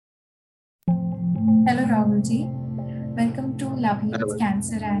Hello Rahul ji, welcome to Love Heals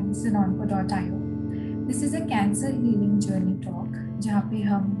Cancer and Sinonco.io. This is a cancer healing journey talk जहाँ पे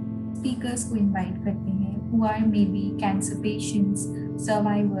हम speakers को invite करते हैं who are maybe cancer patients,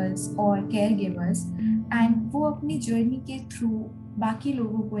 survivors और caregivers and वो अपनी journey के through बाकी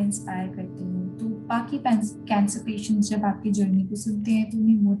लोगों को इंस्पायर करते हैं। तो बाकी कैंसर पेशेंट्स जब आपकी जर्नी को सुनते हैं तो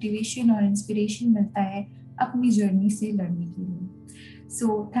उन्हें मोटिवेशन और इंस्पिरेशन मिलता है अपनी जर्नी से लड़ने के लिए। So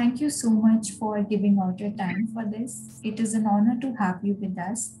thank you so much for giving out your time for this. It is an honor to have you with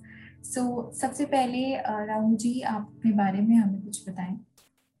us. So सबसे पहले राहुल जी आप अपने बारे में हमें कुछ बताएं।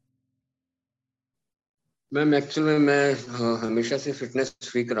 मैम एक्चुअली मैं हमेशा से फिटनेस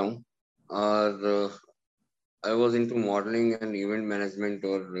फ्रीक रहा हूँ और I was into modelling and event management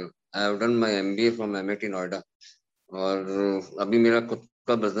और I have done my MBA from MIT Noida और अभी मेरा खुद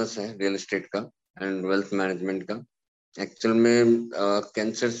का बिजनेस है रियल एस्टेट का एंड वेल्थ मैनेजमेंट का। एक्चुअल में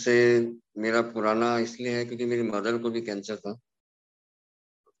कैंसर से मेरा पुराना इसलिए है क्योंकि मेरी मदर को भी कैंसर था।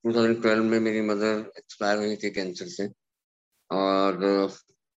 2012 में मेरी मदर एक्सपायर हुई थी कैंसर से और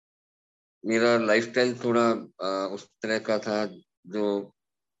मेरा लाइफस्टाइल थोड़ा उस तरह का था जो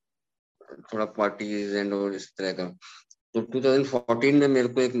थोड़ा पार्टीज एंड और इस तरह का। तो 2014 में मेरे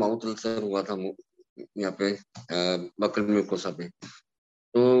को एक माउथ अल्सर हुआ था यहाँ पे बकल म्यूकोसा पे।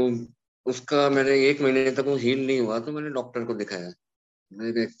 तो उसका मैंने 1 महीने तक वो हील नहीं हुआ तो मैंने डॉक्टर को दिखाया,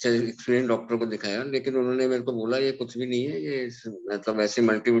 मैंने एक्सपीरियंस डॉक्टर को दिखाया, लेकिन उन्होंने मेरे को बोला ये कुछ भी नहीं है, ये मतलब ऐसे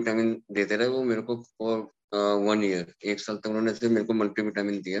मल्टीविटामिन देते रहे वो मेरे को फॉर 1 ईयर, 1 साल तक उन्होंने सिर्फ मेरे को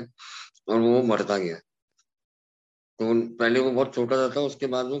मल्टीविटामिन दिया और वो बढ़ता गया। तो पहले वो बहुत छोटा सा था, उसके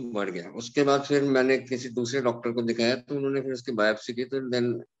बाद वो बढ़ गया। उसके बाद फिर मैंने किसी दूसरे डॉक्टर को दिखाया तो उन्होंने फिर उसकी बायोप्सी की तो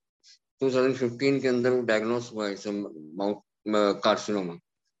देन 2015 के अंदर वो डायग्नोस हुआ इसे माउथ कार्सिनोमा,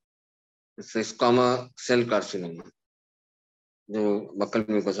 स्क्वामा सेल कार्सिनोमा जो बकल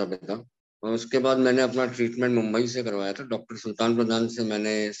म्यूकोसा पे था। और उसके बाद मैंने अपना ट्रीटमेंट मुंबई से करवाया था, डॉक्टर सुल्तान प्रधान से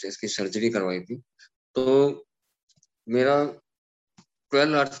मैंने इसकी सर्जरी करवाई थी। तो मेरा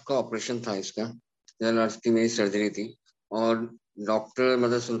 12 आवर्स का ऑपरेशन था, इसका 12 आवर्स की मेरी सर्जरी थी। और डॉक्टर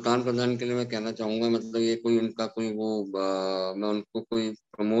मतलब सुल्तान प्रधान के लिए मैं कहना चाहूंगा, मतलब ये कोई उनका कोई वो मैं उनको कोई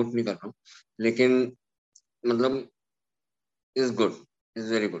प्रमोट नहीं कर रहा हूँ, लेकिन मतलब is good,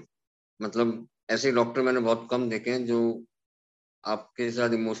 is very good. मतलब ऐसे डॉक्टर मैंने बहुत कम देखे हैं जो आपके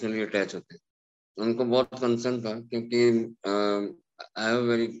साथ इमोशनली अटैच होते हैं। उनको बहुत कंसर्न था क्योंकि I have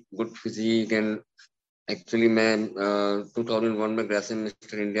very good physique and actually मैं 2001 में ग्रेसिम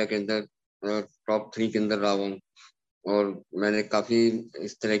मिस्टर इंडिया के अंदर टॉप 3 के अंदर रहा हूँ और मैंने काफी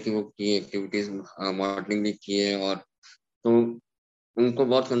इस तरह की वो की एक्टिविटीज, मॉडलिंग भी की है। और तो उनको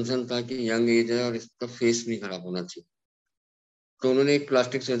बहुत कंसर्न था कि यंग एज है और इसका फेस नहीं खराब होना चाहिए। तो उन्होंने एक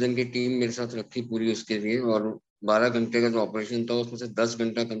प्लास्टिक सर्जन की टीम मेरे साथ रखी पूरी उसके लिए, और 12 घंटे का जो ऑपरेशन था उसमें से 10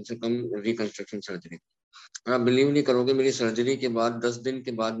 घंटा कम से कम रिकंस्ट्रक्शन सर्जरी। आप बिलीव नहीं करोगे, मेरी सर्जरी के बाद 10 दिन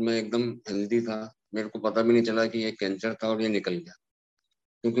के बाद मैं एकदम हेल्दी था, मेरे को पता भी नहीं चला कि ये कैंसर था और ये निकल गया।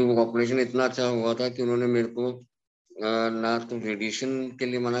 क्योंकि वो ऑपरेशन इतना अच्छा हुआ था कि उन्होंने मेरे को ना तो रेडिएशन के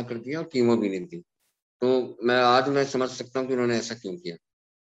लिए मना कर दिया और कीमो भी नहीं दी। तो मैं समझ सकता हूँ कि उन्होंने ऐसा क्यों किया।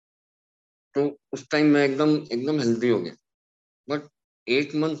 तो उस टाइम मैं एकदम एकदम हेल्दी हो गया। बट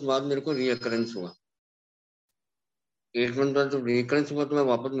 8 मंथ बाद मेरे को रीअकरेंस हुआ। 8 मंथ बाद जब रीअकरेंस हुआ तो मैं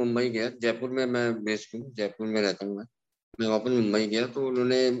वापस मुंबई गया। जयपुर में मैं बेस्ड हूँ, जयपुर में रहता हूँ मैं वापस मुंबई गया तो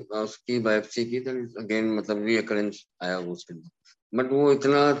उन्होंने उसकी बायोप्सी की तो अगेन मतलब रीअकरेंस आया वो उसके अंदर। बट वो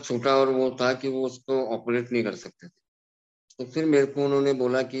इतना छोटा और वो था कि वो उसको ऑपरेट नहीं कर सकते थे। तो फिर मेरे को उन्होंने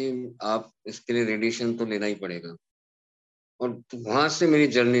बोला कि आप इसके लिए रेडिएशन तो लेना ही पड़ेगा। और तो वहां से मेरी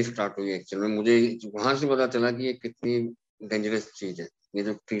जर्नी स्टार्ट हुई। एक्चुअली में मुझे वहां से पता चला कि ये कितनी डेंजरस चीज है। ये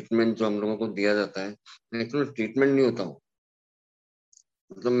जो ट्रीटमेंट जो हम लोगों को दिया जाता है एक्चुअली ट्रीटमेंट नहीं होता वो।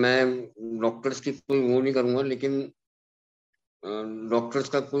 मतलब मैं डॉक्टर्स की कोई वो नहीं करूंगा, लेकिन डॉक्टर्स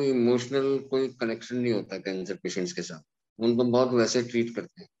का कोई इमोशनल कोई कनेक्शन नहीं होता कैंसर पेशेंट्स के साथ। उनको बहुत वैसे ट्रीट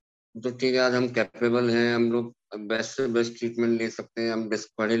करते हैं। तो ठीक है, आज हम कैपेबल हैं, हम लोग बेस्ट से बेस्ट ट्रीटमेंट ले सकते हैं, हम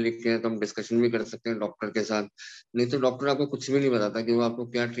पढ़े लिखे हैं तो हम डिस्कशन भी कर सकते हैं डॉक्टर के साथ। नहीं तो डॉक्टर आपको कुछ भी नहीं बताता कि वो आपको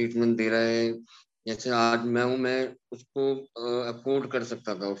क्या ट्रीटमेंट दे रहा है। जैसे आज मैं हूँ, मैं उसको अफोर्ड कर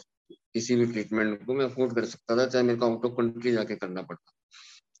सकता था, किसी भी ट्रीटमेंट को मैं अफोर्ड कर सकता था, चाहे मेरे को आउट ऑफ कंट्री जाके करना पड़ता।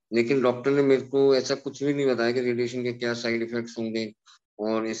 लेकिन डॉक्टर ने मेरे को ऐसा कुछ भी नहीं बताया कि रेडिएशन के क्या साइड इफेक्ट्स होंगे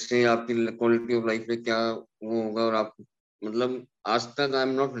और इससे आपकी क्वालिटी ऑफ लाइफ पे क्या वो होगा। और आप मतलब आज तक आई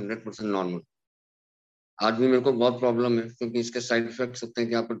एम नॉट 100% नॉर्मल। आज भी मेरे को बहुत प्रॉब्लम है क्योंकि इसके साइड इफेक्ट्स होते हैं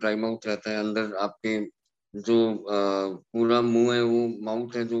कि आपको ड्राई माउथ रहता है, अंदर आपके जो पूरा मुंह है वो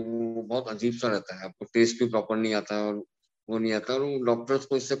माउथ है जो वो बहुत अजीब सा रहता है, आपको टेस्ट भी प्रॉपर नहीं आता और वो नहीं आता। और डॉक्टर्स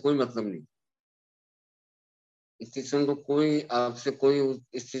को इससे कोई मतलब नहीं। इस किस्म को कोई आपसे कोई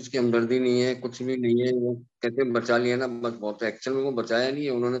इस चीज की हमदर्दी नहीं है, कुछ भी नहीं है। वो कहते हैं बचा लिया ना बस बहुत है। एक्चुअल में वो बचाया नहीं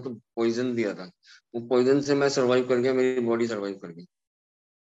है, उन्होंने तो पॉइजन दिया था। वो पॉइजन से मैं सरवाइव कर गया, मेरी बॉडी सरवाइव कर गई।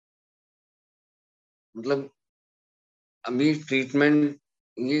 मतलब अभी ट्रीटमेंट,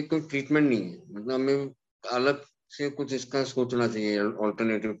 ये कोई ट्रीटमेंट नहीं है। मतलब हमें अलग से कुछ इसका सोचना चाहिए,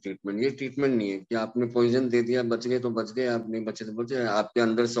 ऑल्टरनेटिव ट्रीटमेंट। ये ट्रीटमेंट नहीं है कि आपने पॉइजन दे दिया, बच गए तो बच गए, आप नहीं बचे तो बचे। आपके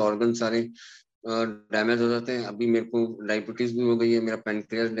अंदर से ऑर्गन सारे डैमेज हो जाते हैं। अभी मेरे को डायबिटीज भी हो गई है, मेरा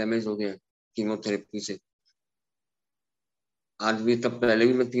पेनक्रियास डैमेज हो गया कीमोथेरेपी से। आज भी, तब पहले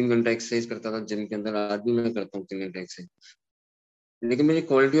भी मैं 3 घंटा एक्सरसाइज करता था जिम के अंदर, आज भी मैं करता हूँ 3 घंटा एक्सरसाइज। लेकिन मेरी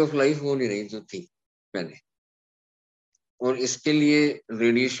क्वालिटी ऑफ लाइफ हो नहीं रही जो थी पहले। और इसके लिए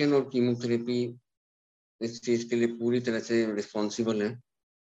रेडिएशन और कीमोथेरेपी इस चीज के लिए पूरी तरह से रिस्पॉन्सिबल है।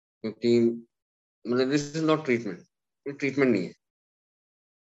 क्योंकि मतलब दिस इज नॉट ट्रीटमेंट, ये ट्रीटमेंट नहीं है,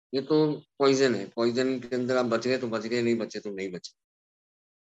 ये तो पॉइजन है। पॉइजन के अंदर आप बच गए तो बच गए, नहीं बचे तो नहीं बचे।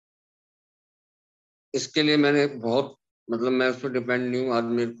 इसके लिए मैंने बहुत, मतलब मैं उस पर डिपेंड नहीं हूँ। आज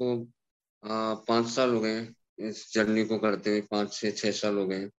मेरे को 5 साल हो गए हैं इस जर्नी को करते हुए, 5 से 6 साल हो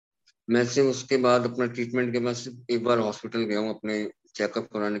गए हैं। मैं सिर्फ उसके बाद अपना ट्रीटमेंट के बाद सिर्फ एक बार हॉस्पिटल गया हूँ अपने चेकअप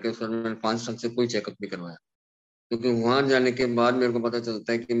कराने के। उसके बाद मैंने 5 साल से कोई चेकअप नहीं करवाया। क्योंकि वहां जाने के बाद मेरे को पता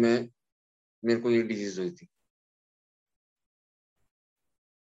चलता है कि मैं, मेरे को ये डिजीज हुई थी।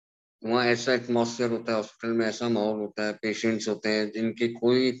 वहाँ ऐसा एटमॉस्फेयर होता है हॉस्पिटल में, ऐसा माहौल होता है, पेशेंट्स होते हैं जिनकी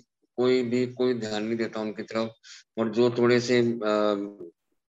कोई कोई भी कोई ध्यान नहीं देता उनकी तरफ। और जो थोड़े से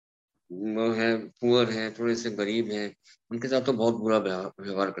वो है, पुअर हैं, थोड़े से गरीब हैं, उनके साथ तो बहुत बुरा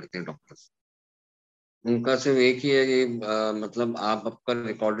व्यवहार करते हैं डॉक्टर्स। उनका सिर्फ एक ही है कि मतलब आप, आपका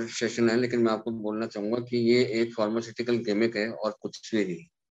रिकॉर्डेड सेशन है, लेकिन मैं आपको बोलना चाहूंगा कि ये एक फार्मास्यूटिकल गिमिक है और कुछ भी नहीं।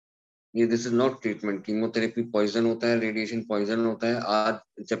 ये this is not treatment. Chemotherapy poison होता है, रेडिएशन पॉइजन होता है।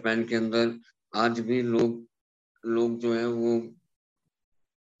 आज जापान के अंदर आज भी लोग लोग जो है वो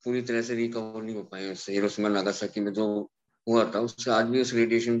पूरी तरह से रिकवर नहीं हो पाए हैं उससे। हिरोशिमा नागासाकी में जो हुआ था उससे आज भी, उस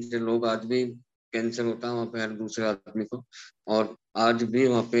रेडिएशन से लोग आज भी, कैंसर होता है वहाँ पे हर दूसरे आदमी को। और आज भी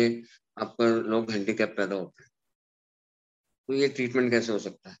वहाँ पे आपका लोग हैंडीकैप पैदा होते हैं। तो ये ट्रीटमेंट कैसे हो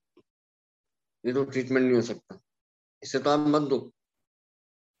सकता है? ये तो ट्रीटमेंट नहीं हो सकता। इससे तो आप मत दो।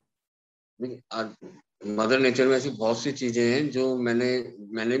 देखिए, आज मदर नेचर में ऐसी बहुत सी चीजें हैं जो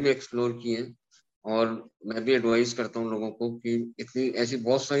मैंने भी एक्सप्लोर की हैं। और मैं भी एडवाइस करता हूँ लोगों को कि इतनी ऐसी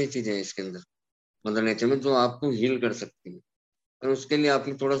बहुत सारी चीजें हैं इसके अंदर, मदर नेचर में, जो आपको हील कर सकती है। और उसके लिए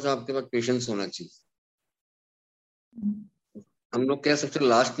आपको थोड़ा सा, आपके पास पेशेंस होना चाहिए। हम लोग क्या सबसे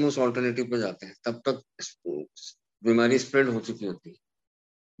लास्ट में उस ऑल्टरनेटिव पे जाते हैं, तब तक बीमारी स्प्रेड हो चुकी होती है।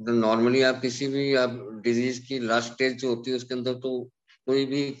 तो नॉर्मली आप किसी भी, आप डिजीज की लास्ट स्टेज जो होती है उसके अंदर तो कोई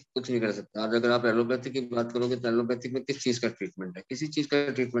भी कुछ नहीं कर सकता। आज अगर आप एलोपैथी की बात करोगे तो एलोपैथी में किस चीज का ट्रीटमेंट है? किसी चीज का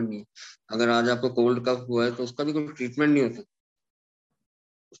ट्रीटमेंट नहीं है। अगर आज आपको कोल्ड कफ हुआ है तो उसका भी कोई ट्रीटमेंट नहीं होता,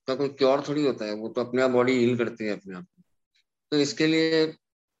 उसका कोई क्योर थोड़ी होता है। वो तो अपने आप बॉडी हील करती है अपने आप। तो इसके लिए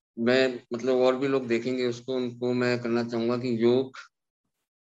मैं, मतलब और भी लोग देखेंगे उसको, उनको मैं करना चाहूंगा कि योग,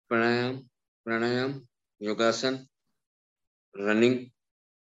 प्राणायाम प्राणायाम, योगासन, रनिंग,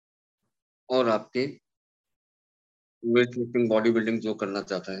 और आपके वेट लिफ्टिंग, बॉडी बिल्डिंग जो करना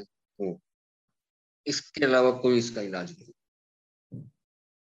चाहता है वो। इसके अलावा कोई इसका इलाज नहीं।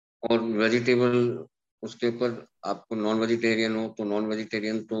 और वेजिटेबल, उसके ऊपर आपको नॉन वेजिटेरियन हो तो नॉन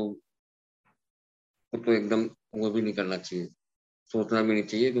वेजिटेरियन तो एकदम वो भी नहीं करना चाहिए, सोचना भी नहीं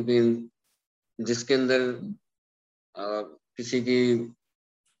चाहिए। क्योंकि जिसके अंदर किसी की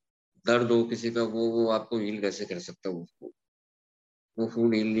दर्द हो, किसी का वो आपको हील कैसे कर सकता है? वो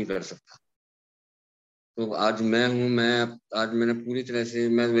फूड हील नहीं कर सकता। तो आज मैं हूँ, आज मैंने पूरी तरह से,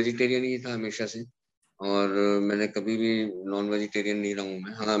 मैं वेजिटेरियन ही था हमेशा से। और मैंने कभी भी नॉन वेजिटेरियन नहीं रहा हूँ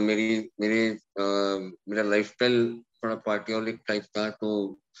मैं। हाँ, मेरा लाइफस्टाइल थोड़ा पार्टियोलिक टाइप था,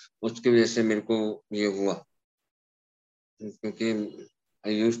 तो उसकी वजह से मेरे को ये हुआ। क्योंकि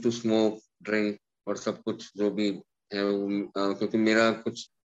I use to smoke, drink, और सब कुछ जो भी है क्योंकि मेरा कुछ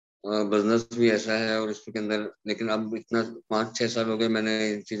बिजनेस भी ऐसा है और इसके अंदर। लेकिन अब इतना 5-6 साल हो गए मैंने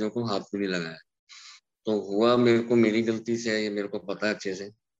इन चीजों को हाथ भी नहीं लगाया। तो हुआ मेरे को, मेरी गलती से है, ये मेरे को पता है अच्छे से।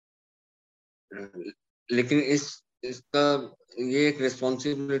 लेकिन इसका ये एक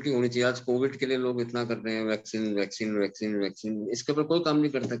रिस्पॉन्सिबिलिटी होनी चाहिए। आज कोविड के लिए लोग इतना कर रहे हैं, वैक्सीन वैक्सीन वैक्सीन वैक्सीन, इसके ऊपर कोई काम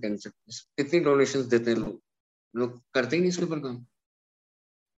नहीं करता। कैंसर कितनी डोनेशन देते हैं लोग, लोग करते ही नहीं इसके ऊपर काम।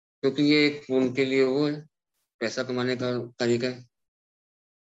 क्योंकि ये एक उनके लिए वो है, पैसा कमाने का तरीका है।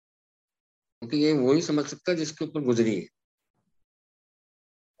 क्योंकि ये वही समझ सकता है जिसके ऊपर गुजरी है।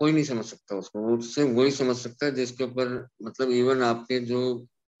 कोई नहीं समझ सकता उसको, उससे वही समझ सकता है जिसके ऊपर, मतलब इवन आपके जो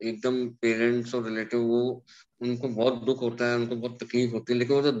एकदम पेरेंट्स और रिलेटिव, वो उनको बहुत दुख होता है, उनको बहुत तकलीफ होती है,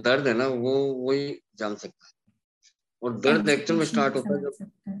 लेकिन वो जो दर्द है ना, वो वही जान सकता है। और दर्द एक्चुअल में एग्जीक्यूशन स्टार्ट भी होता है समझ जब,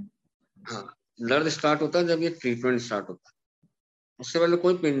 सकते हैं। हाँ, दर्द स्टार्ट होता है जब ये ट्रीटमेंट स्टार्ट होता है। उससे पहले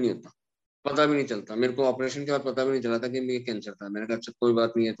कोई पेन नहीं होता, पता भी नहीं चलता। मेरे को ऑपरेशन के बाद पता भी नहीं चला था कि मेरे कैंसर था। मैंने कहा अच्छा कोई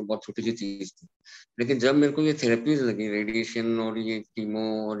बात नहीं है, तो बहुत छोटी सी चीज थी। लेकिन जब मेरे को ये थेरेपीज लगी, रेडिएशन और ये कीमो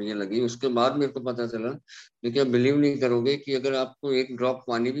और ये लगी, उसके बाद मेरे को पता चला। क्योंकि आप बिलीव नहीं करोगे कि अगर आपको एक ड्रॉप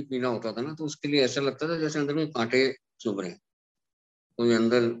पानी भी पीना होता था ना, तो उसके लिए ऐसा लगता था जैसे अंदर में कांटे चुभ रहे हैं, कोई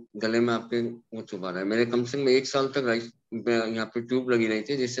अंदर गले में आपके वो चुभा रहा है। मेरे कम से कम 1 साल तक राइस यहाँ पे ट्यूब लगी रही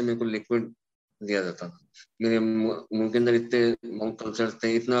थी, जिससे मेरे को लिक्विड दिया जाता था। मेरे मुंह के अंदर इतने माउथ अल्सर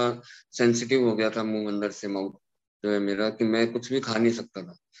थे, इतना सेंसिटिव हो गया था मुंह अंदर से, माउथ जो है मेरा, कि मैं कुछ भी खा नहीं सकता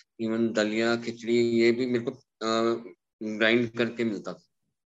था। इवन दलिया खिचड़ी ये भी मेरे को ग्राइंड करके मिलता था,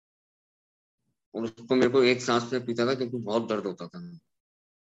 और उसको मेरे को एक सांस में पीता था क्योंकि बहुत दर्द होता था।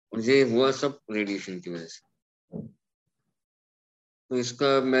 और ये हुआ सब रेडिएशन की वजह से। तो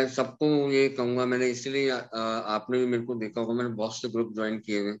इसका मैं सबको ये कहूंगा, मैंने इसीलिए आपने भी मेरे को देखा होगा, मैंने बहुत से ग्रुप ज्वाइन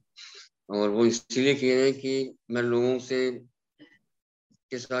किए हुए, और वो इसीलिए किए हैं कि मैं लोगों से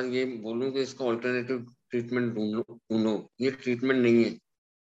के साथ ये बोलूं कि इसका ऑल्टरनेटिव ट्रीटमेंट ढूंढो ढूंढो। ये ट्रीटमेंट नहीं है,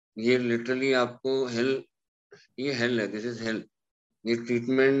 ये लिटरली आपको ये हेल है, दिस इज हेल। ये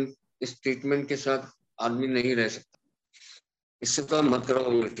ट्रीटमेंट, इस ट्रीटमेंट के साथ आदमी नहीं रह सकता। इससे तो आप मत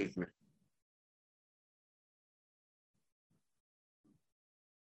कराओ ये ट्रीटमेंट।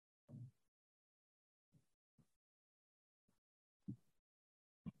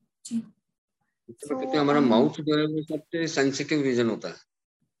 जी। सो क्योंकि हमारा माउथ जो है वो सबसे सेंसिटिव रीजन होता है।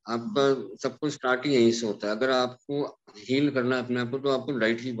 आपका सब कुछ स्टार्ट ही यहीं से होता है। अगर आपको हील करना है अपने आप को, तो आपको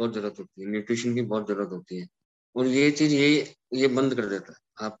डाइट की बहुत जरूरत होती है, न्यूट्रिशन की बहुत जरूरत होती है। और ये चीज ये बंद कर देता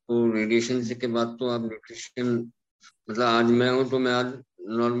है आपको रेडिएशन से के बाद। तो आप न्यूट्रिशन, मतलब आज मैं हूँ तो मैं आज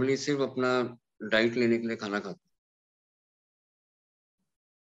नॉर्मली सिर्फ अपना डाइट लेने के लिए खाना खाता हूँ।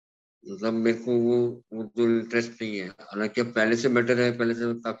 मतलब मेरे को वो जो इंटरेस्ट नहीं है। हालांकि अब पहले से बेटर है, पहले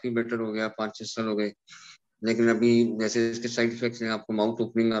से काफी बेटर हो गया, 5-6 साल हो गए। लेकिन अभी जैसे इसके साइड इफेक्ट्स हैं, आपको माउथ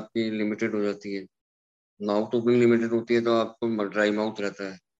ओपनिंग आपकी लिमिटेड हो जाती है। माउथ ओपनिंग लिमिटेड होती है तो आपको ड्राई माउथ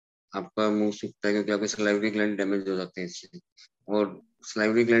रहता है, आपका मुंह सूखता है, क्योंकि आपके सलाइवरी ग्लैंड डैमेज हो जाते हैं इससे। और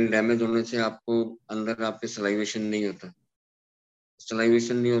सलाइवरी ग्लैंड डैमेज होने से आपको अंदर आपके सलाइवेशन नहीं होता।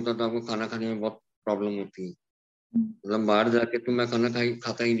 सलाइवेशन नहीं होता तो आपको खाना खाने में बहुत प्रॉब्लम होती है। मतलब बाहर जाके तो मैं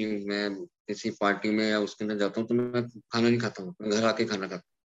खाता ही नहीं हूँ। मैं किसी पार्टी में या उसके अंदर जाता हूँ तो मैं खाना नहीं खाता हूँ, मैं घर आके खाना खाता हूँ।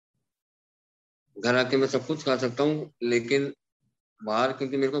 घर आके मैं सब कुछ खा सकता हूँ, लेकिन बाहर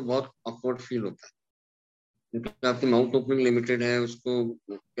क्योंकि मेरे को बहुत ऑकवर्ड फील होता है, क्योंकि आपकी माउथ ओपनिंग लिमिटेड है, उसको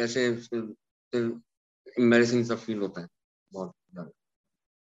कैसे एम्बेरसिंग सा फील होता है बहुत ज्यादा।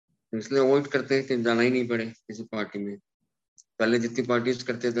 तो इसलिए अवॉइड करते हैं कि जाना ही नहीं पड़े किसी पार्टी में। पहले जितनी पार्टीज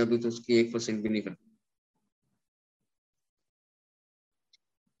करते थे अभी तो उसकी 1% भी नहीं करते।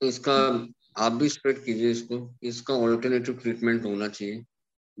 तो इसका आप भी स्प्रेड कीजिए इसको, इसका ऑल्टरनेटिव ट्रीटमेंट होना चाहिए।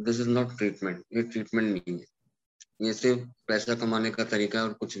 दिस इज नॉट ट्रीटमेंट, ये ट्रीटमेंट नहीं है, ये सिर्फ पैसा कमाने का तरीका है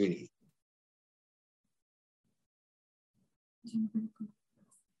और कुछ भी नहीं। जी बिल्कुल।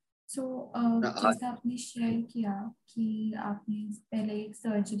 सो आज जैसा आपने शेयर किया कि आपने पहले एक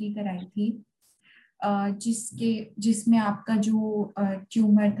सर्जरी कराई थी, जिसमें आपका जो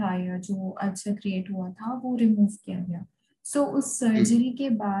ट्यूमर था या जो अल्सर क्रिएट हुआ था वो रिमूव किया गया। सो उस सर्जरी के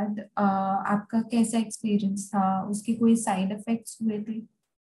बाद आपका कैसा एक्सपीरियंस था? उसके कोई साइड इफेक्ट्स हुए थे?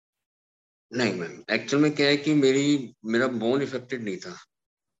 नहीं मैम, एक्चुअल में क्या है कि मेरा बोन इफेक्टेड नहीं था,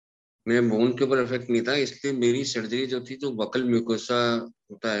 मेरे बोन के ऊपर इफेक्ट नहीं था। इसलिए मेरी सर्जरी जो थी, जो बकल म्यूकोसा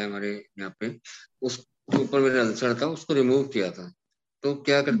होता है हमारे यहाँ पे, उसके ऊपर मेरा अल्सर था, उसको रिमूव किया था। तो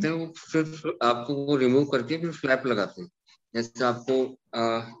क्या करते हैं वो, फिर आपको वो रिमूव करके फिर फ्लैप लगाते हैं। जैसे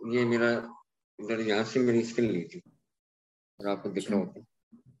आपको ये मेरा इधर यहाँ से मेरी स्किन ली थी, और आपको दिख जी रहा होता है,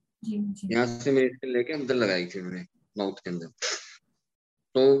 जी जी। यहाँ से मेरी स्किन लेके अंदर लगाई थी मैंने माउथ के अंदर।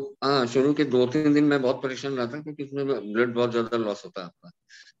 तो हाँ, शुरू के 2-3 दिन मैं बहुत परेशान रहा था, क्योंकि इसमें ब्लड बहुत ज्यादा लॉस होता है आपका।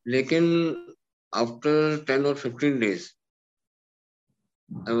 लेकिन आफ्टर 10 और 15 days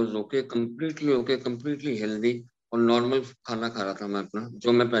I was okay, completely okay, completely healthy. और नॉर्मल खाना खा रहा था मैं अपना,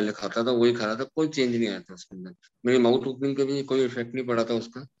 जो मैं पहले खाता था वही खा रहा था, कोई चेंज नहीं आया था उसके अंदर। मेरी माउथ ओपनिंग पे भी कोई इफेक्ट नहीं पड़ा था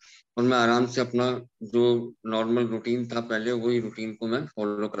उसका। और मैं आराम से अपना जो नॉर्मल रूटीन था पहले, वही रूटीन को मैं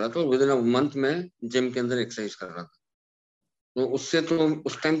फॉलो कर रहा था, और विद इन अ मंथ में जिम के अंदर एक्सरसाइज कर रहा था। तो उससे तो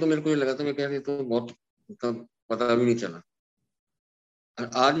उस टाइम तो मेरे को ये लगा था, मैं कह रही तो बहुत, मतलब पता भी नहीं चला। और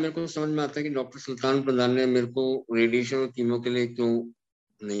आज मेरे को समझ में आता है कि डॉक्टर सुल्तान प्रधान ने मेरे को रेडिएशन और कीमो के लिए क्यों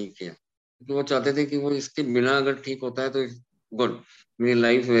नहीं किया, क्योंकि वो चाहते थे कि वो इसके बिना अगर ठीक होता है तो गुड, मेरी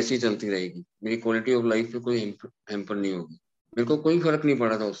लाइफ वैसी ही चलती रहेगी, मेरी क्वालिटी ऑफ लाइफ पे कोई हैम्पर नहीं होगी। मेरे को कोई फर्क नहीं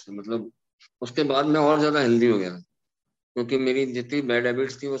पड़ा था उससे, मतलब उसके बाद मैं और ज्यादा हेल्दी हो गया था, क्योंकि मेरी जितनी बैड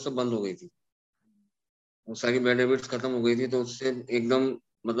हैबिट्स थी वो सब बंद हो गई थी। वो सारी बैड हैबिट्स खत्म हो गई थी, तो उससे एकदम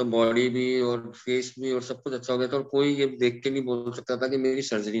मतलब बॉडी भी और फेस भी और सब कुछ अच्छा हो गया था, और कोई ये देख के नहीं बोल सकता था कि मेरी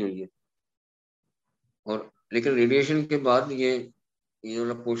सर्जरी हुई है। और लेकिन रेडिएशन के बाद ये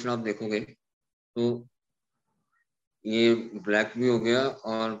वाला पोर्शन आप देखोगे तो ये ब्लैक भी हो गया,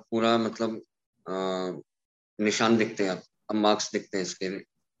 और पूरा मतलब निशान दिखते हैं अब मार्क्स दिखते हैं इसके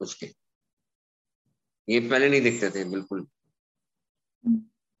उसके। ये पहले नहीं दिखते थे बिल्कुल,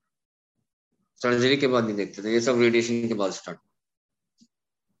 सर्जरी के बाद नहीं दिखते थे, ये सब रेडिएशन के बाद स्टार्ट।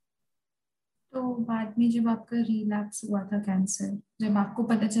 तो बाद में जब आपका रिलैप्स हुआ था कैंसर, जब आपको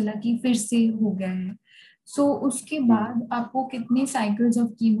पता चला कि फिर से हो गया है, सो उसके बाद आपको कितने साइकिल्स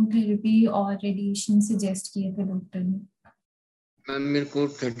ऑफ कीमोथेरेपी और रेडिएशन सजेस्ट किए थे डॉक्टर ने? मैम मेरे को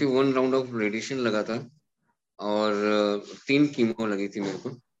 31 राउंड ऑफ रेडिएशन लगा था, और 3 कीमो लगी थी मेरे को।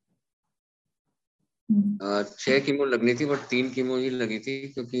 हम्म। 6 कीमो लगनी थी, बट 3 कीमो ही लगी थी,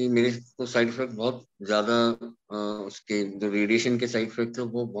 क्योंकि मेरे को साइड इफेक्ट बहुत ज्यादा उसके जो रेडिएशन के साइड इफेक्ट थे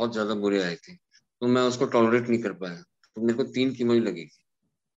वो बहुत ज्यादा बुरे आए थे, तो मैं उसको टॉलरेट नहीं कर पाया, तो मेरे को 3 कीमो ही लगी थी।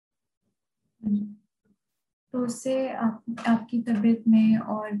 तो उससे आपकी तबीयत में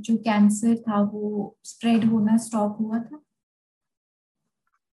और जो कैंसर था वो स्प्रेड होना स्टॉप हुआ था?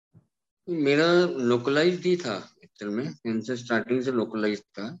 मेरा लोकलाइज्ड ही था, एक्चुअल में कैंसर स्टार्टिंग से लोकलाइज्ड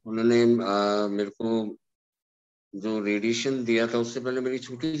था। उन्होंने मेरे को जो रेडिएशन दिया था उससे पहले मेरी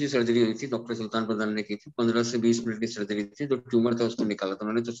छोटी सी सर्जरी हुई थी, डॉक्टर सुल्तान प्रधान ने की थी, 15 से 20 मिनट की सर्जरी थी। जो ट्यूमर था उसको निकाला था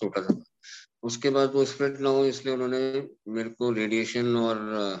उन्होंने, जो छोटा था। उसके बाद वो स्प्रेड ना हो इसलिए उन्होंने मेरे को रेडिएशन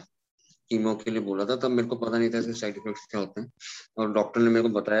और कीमो के लिए बोला था। तब मेरे को पता नहीं था इसके साइड इफेक्ट्स क्या होते हैं, और डॉक्टर ने मेरे को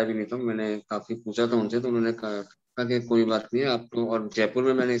बताया भी नहीं था। मैंने काफी पूछा था उनसे, तो उन्होंने कहा कि कोई बात नहीं है आपको। और जयपुर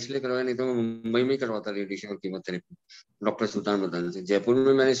में मैंने इसलिए करवाया, नहीं तो मैं मुंबई में ही करवाता रेडिएशन और कीमोथेरेपी डॉक्टर सुल्तान बदान से। जयपुर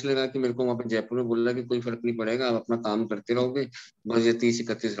में मैंने इसलिए कहा कि मेरे को वहाँ पे जयपुर में बोला कि कोई फर्क नहीं पड़ेगा, आप अपना काम करते रहोगे, बस ये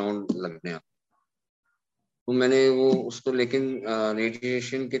 30-31 राउंड लगने हैं। तो मैंने वो उसको, लेकिन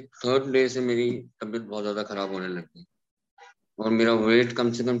रेडिएशन के 3rd डे से मेरी तबीयत बहुत ज्यादा खराब होने लगी, और मेरा वेट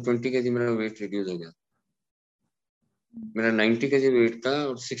कम से कम 20 kg मेरा वेट रिड्यूस हो गया। मेरा 90 kg वेट था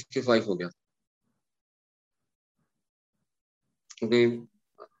और 65 हो गया, क्योंकि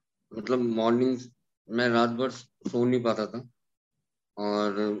मतलब मॉर्निंग मैं रात भर सो नहीं पाता था,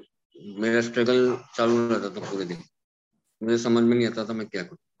 और मेरा स्ट्रगल चालू रहता था पूरे दिन। मुझे समझ में नहीं आता था मैं क्या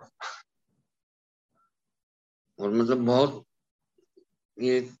करूं, और मतलब बहुत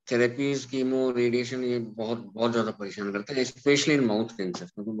ये थेरेपीज कीमो रेडिएशन ये बहुत बहुत ज्यादा परेशान करता है, स्पेशली इन माउथ कैंसर,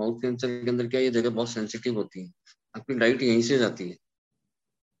 क्योंकि माउथ कैंसर के अंदर क्या है, ये जगह बहुत सेंसिटिव होती है, आपकी डाइट यहीं से जाती है।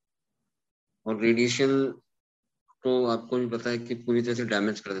 और रेडिएशन तो आपको भी पता है कि पूरी तरह से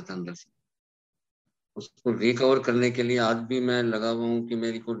डैमेज कर देता है अंदर से। उसको रिकवर करने के लिए आज भी मैं लगा हुआ हूँ कि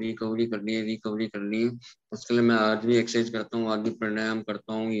मेरी को रिकवरी करनी है, रिकवरी करनी है। उसके लिए मैं आज भी एक्सरसाइज करता हूँ, आज भी प्राणायाम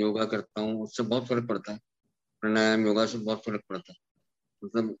करता हूँ, योगा करता हूँ, उससे बहुत फर्क पड़ता है। प्राणायाम योगा से बहुत फर्क पड़ता है।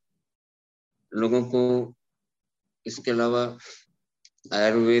 मतलब लोगों को इसके अलावा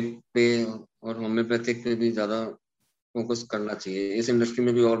आयुर्वेद पे और होम्योपैथिक पे भी ज्यादा फोकस करना चाहिए। इस इंडस्ट्री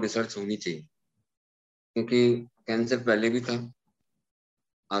में भी और रिसर्च होनी चाहिए, क्योंकि कैंसर पहले भी था,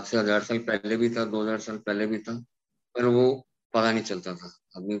 आज से 1000 साल पहले भी था, 2000 साल पहले भी था, पर वो पता नहीं चलता था,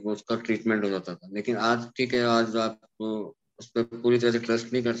 आदमी को उसका ट्रीटमेंट हो जाता था। लेकिन आज ठीक है, आज आप उस पर पूरी तरह से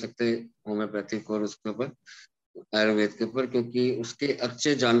ट्रस्ट नहीं कर सकते, होम्योपैथिक और उसके ऊपर आयुर्वेद के ऊपर, क्योंकि उसके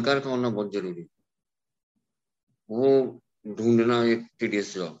अच्छे जानकार का होना बहुत जरूरी है। वो ढूंढना एक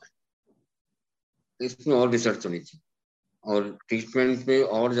टीडियस जॉब है, इसमें और रिसर्च होनी चाहिए, और ट्रीटमेंट पे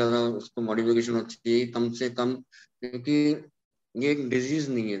और ज्यादा उसको मॉडिफिकेशन होनी चाहिए कम से कम, क्योंकि ये एक डिजीज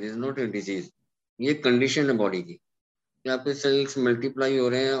नहीं है, this is not a disease, ये कंडीशन है बॉडी की। यहाँ पे सेल्स मल्टीप्लाई हो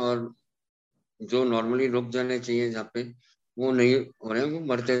रहे हैं, और जो नॉर्मली रुक जाने चाहिए जहाँ पे, वो नहीं हो रहे हैं, वो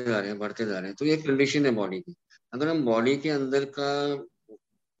बढ़ते जा रहे हैं, बढ़ते जा रहे हैं। तो ये कंडीशन है बॉडी की। अगर हम बॉडी के अंदर का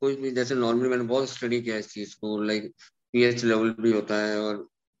कोई भी, जैसे नॉर्मली मैंने बहुत स्टडी किया इस चीज को, लाइक पीएच लेवल भी होता है, और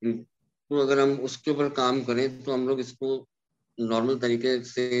तो अगर हम उसके ऊपर काम करें तो हम लोग इसको नॉर्मल तरीके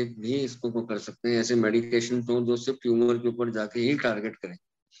से भी इसको को कर सकते हैं। ऐसे मेडिकेशन तो जो सिर्फ ट्यूमर के ऊपर जाके ही टारगेट करें,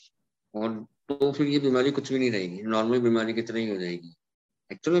 और तो फिर ये बीमारी कुछ भी नहीं रहेगी, नॉर्मल बीमारी की तरह ही हो जाएगी।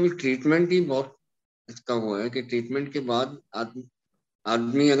 एक्चुअली अभी ट्रीटमेंट ही बहुत इसका हुआ है कि ट्रीटमेंट के बाद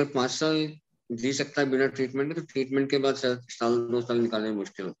आदमी अगर 5 साल जी सकता है बिना ट्रीटमेंट के, तो ट्रीटमेंट के बाद शायद साल 2 साल निकालने में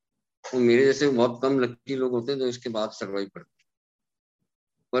मुश्किल हो। तो मेरे जैसे बहुत कम लकी लोग होते हैं जो इसके बाद सर्वाइव करते हैं।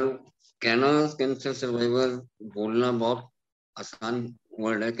 पर कहना कैंसर सर्वाइवर, बोलना बहुत आसान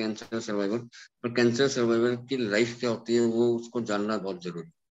वर्ड है कैंसर सर्वाइवर, पर कैंसर सर्वाइवर की लाइफ क्या होती है वो उसको जानना बहुत जरूरी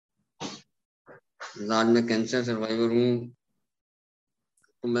है। आज मैं कैंसर सर्वाइवर हूँ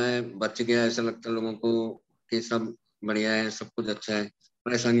तो मैं बच गया, ऐसा लगता है लोगों को कि सब बढ़िया है, सब कुछ अच्छा है,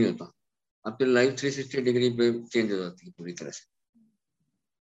 पर ऐसा नहीं होता। आपकी लाइफ 360 डिग्री पे चेंज हो जाती है पूरी तरह से।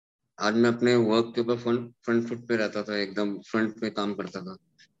 आज मैं अपने वर्क के ऊपर फ्रंट फ्रंट फुट पे रहता था, एकदम फ्रंट पे काम करता था।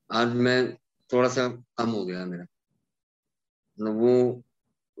 आज मैं थोड़ा सा कम हो गया मेरा, मतलब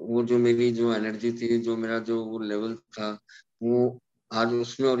वो जो मेरी जो एनर्जी थी, जो मेरा जो वो लेवल था, वो आज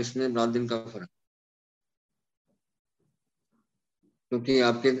उसमें और इसमें रात दिन का फर्क। क्योंकि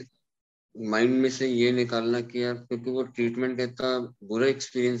आपके माइंड में से ये निकालना कि यार, क्योंकि वो ट्रीटमेंट का इतना बुरा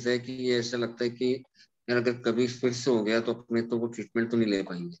एक्सपीरियंस है कि ये ऐसा लगता है कि यार अगर कभी फिर से हो गया तो अपने तो वो ट्रीटमेंट तो नहीं ले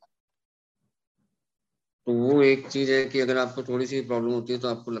पाएंगे। तो वो एक चीज है कि अगर आपको थोड़ी सी प्रॉब्लम होती है तो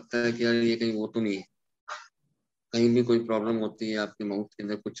आपको लगता है कि यार ये कहीं वो तो नहीं है। कहीं भी कोई प्रॉब्लम होती है आपके माउथ के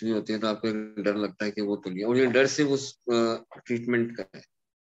अंदर कुछ भी होती है तो आपको एक डर लगता है कि वो तो नहीं है। और ये डर सिर्फ उस ट्रीटमेंट का है,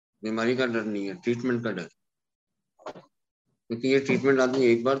 बीमारी का डर नहीं है, ट्रीटमेंट का डर। क्योंकि ये ट्रीटमेंट आदमी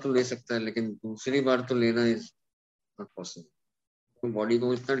एक बार तो ले सकता है, लेकिन दूसरी बार तो लेना इज नॉट पॉसिबल। तो बॉडी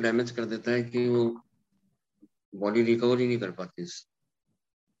को इतना डैमेज कर देता है कि वो बॉडी रिकवर ही नहीं कर पाती इससे।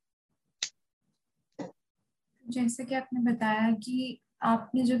 जैसे कि आपने बताया कि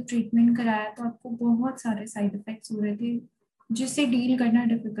आपने जब ट्रीटमेंट कराया तो आपको बहुत सारे साइड इफेक्ट्स हो रहे थे जिससे डील करना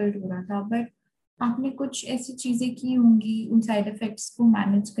डिफिकल्ट हो रहा था, बट आपने कुछ ऐसी चीजें की होंगी उन साइड इफेक्ट्स को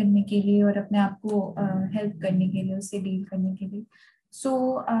मैनेज करने के लिए और अपने आप को हेल्प करने के लिए, उससे डील करने के लिए।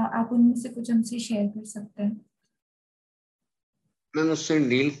 सो आप उनमें से कुछ हमसे शेयर कर सकते हैं? मैं उससे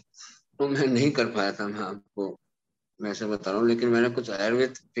डील तो मैं नहीं कर पाया था, मैं आपको मैं ऐसे बता रहा हूँ। लेकिन मैंने कुछ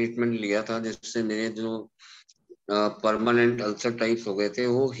आयुर्वेद ट्रीटमेंट लिया था जिससे मेरे जो परमानेंट अल्सर टाइप्स हो गए थे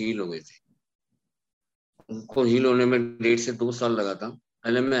वो हील हो गए थे। उनको हील होने में 1.5 से 2 साल लगा था।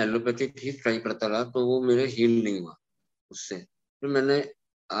 पहले मैं एलोपैथिक ही ट्राई करता रहा तो वो मेरे हील नहीं हुआ उससे। फिर मैंने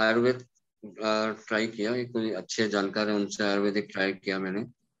आयुर्वेद ट्राई किया, एक कोई अच्छे जानकार है उनसे आयुर्वेदिक ट्राई किया मैंने,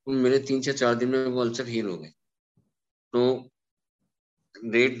 तो मेरे 3 से 4 दिन में वो अल्सर हील हो गए। तो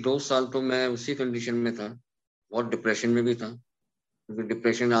 1.5 2 साल तो मैं उसी कंडीशन में था, बहुत डिप्रेशन में भी था। क्योंकि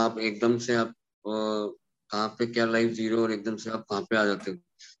डिप्रेशन आप एकदम से आप कहाँ पे क्या लाइफ जीरो और एकदम से आप कहाँ पे आ जाते हो।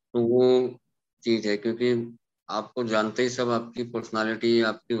 तो वो चीज है, क्योंकि आपको जानते ही सब आपकी पर्सनालिटी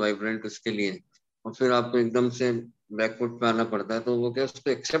आपकी वाइब्रेंट उसके लिए, और फिर आपको एकदम से बैकफुट पे आना पड़ता है। तो वो क्या, उसको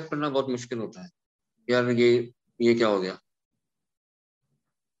एक्सेप्ट करना बहुत मुश्किल होता है। यार ये क्या हो गया।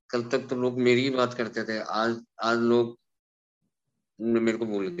 कल तक तो लोग मेरी ही बात करते थे, आज आज लोग मेरे को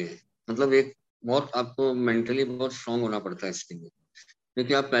भूल गए। मतलब एक बहुत आपको मेंटली बहुत स्ट्रांग होना पड़ता है इसके लिए।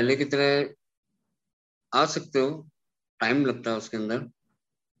 क्योंकि आप पहले की तरह आ सकते हो, टाइम लगता है उसके अंदर,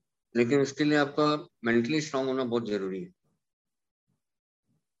 लेकिन उसके लिए आपका मेंटली स्ट्रांग होना बहुत जरूरी है।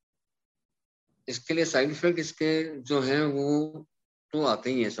 इसके लिए साइड इफेक्ट इसके जो है वो तो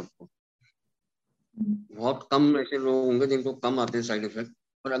आते ही है सबको। बहुत कम ऐसे लोग होंगे जिनको कम आते हैं साइड इफेक्ट।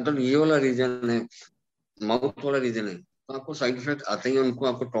 और अगर ये वाला रीजन है, माउथ वाला रीजन है, तो आपको साइड इफेक्ट आते ही हैं, उनको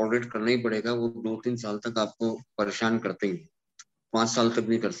आपको टॉलरेट करना ही पड़ेगा। वो 2 3 साल तक आपको परेशान करते ही हैं, 5 साल तक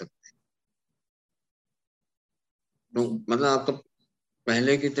भी कर सकते। तो जी। मतलब आपका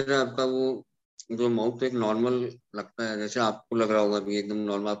पहले की तरह आपका वो जो माउथ एक नॉर्मल लगता है, जैसे आपको लग रहा होगा अभी एकदम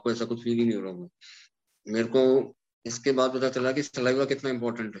नॉर्मल, आपको ऐसा कुछ फील ही नहीं हो रहा होगा। मेरे को इसके बाद पता चला कि सलाइवा कितना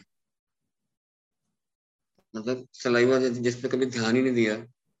इंपॉर्टेंट है। मतलब सलाइवा जिस पे कभी ध्यान ही नहीं दिया,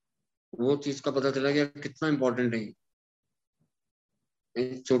 वो चीज का पता चला कि यार कितना इंपॉर्टेंट है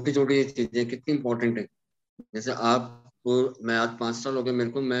ये छोटी छोटी चीजें कितनी इंपॉर्टेंट है। जैसे मैं आज 5 साल हो गए मेरे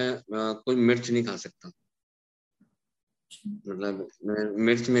को, मैं कोई मिर्च नहीं खा सकता। मतलब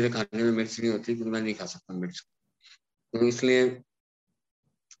मिर्च मेरे खाने में मिर्च नहीं होती, क्योंकि मैं नहीं खा सकता मिर्च। तो इसलिए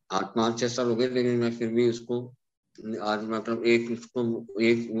 8 5 6 साल हो गए, लेकिन मैं फिर भी उसको आज मतलब एक उसको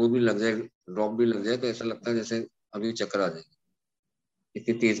एक वो भी लग जाए, ड्रॉप भी लग जाए तो ऐसा लगता है जैसे अभी चक्कर आ जाए,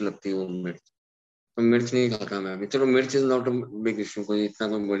 इतनी तेज लगती है वो मिर्च। तो मिर्च नहीं खाता मैं अभी। चलो mirch is not a big issue, कोई इतना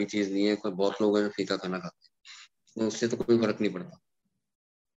कोई बड़ी चीज नहीं है। कोई बहुत लोग हैं जो फीका खाना खाते हैं, तो उससे तो कोई फर्क नहीं पड़ता।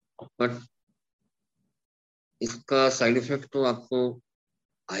 बट इसका साइड इफेक्ट तो आपको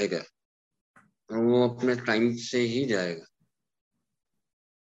आएगा, और वो अपने टाइम से ही जाएगा।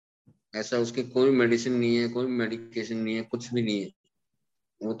 ऐसा उसकी कोई मेडिसिन नहीं है, कोई मेडिकेशन नहीं है, कुछ भी नहीं है।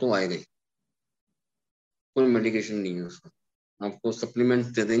 वो तो आएगा ही। कोई मेडिकेशन नहीं है उसका। आपको सप्लीमेंट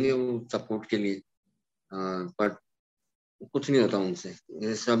दे देंगे वो सपोर्ट के लिए, बट कुछ नहीं होता उनसे।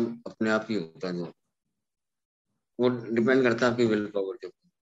 ये सब अपने आप ही होता है। जो वो डिपेंड करता है आपकी विल पावर के ऊपर,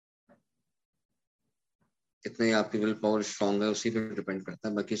 कितने आपकी विल पावर स्ट्रांग है उसी पे डिपेंड करता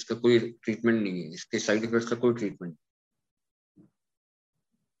है। बाकी इसका कोई ट्रीटमेंट नहीं है, इसके साइड इफेक्ट्स का कोई ट्रीटमेंट।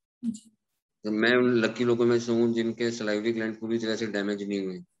 जी। तो मैं उन लकी लोगों में से हूँ जिनके सलाइवरी ग्लैंड पूरी तरह से डैमेज नहीं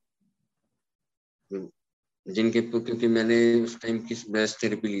हुए। जिनके क्योंकि मैंने उस टाइम की बेस्ट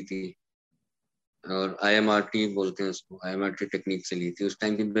थेरेपी ली थी, और IMRT बोलते हैं उसको, IMRT टेक्निक से ली थी। उस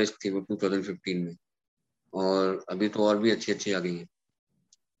टाइम की बेस्ट थी वो 2015 में, और अभी तो और भी अच्छी अच्छी आ गई है।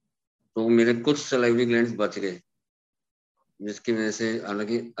 तो मेरे कुछ सलाइवरी ग्लैंड्स बच गए, जिसकी वजह से,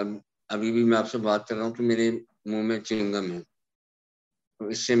 हालांकि अब अभी भी मैं आपसे बात कर रहा हूँ तो मेरे मुंह में च्युइंगम है, तो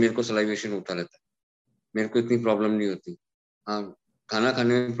इससे मेरे को सलाइवेशन होता रहता है। मेरे को इतनी प्रॉब्लम नहीं होती। हाँ, खाना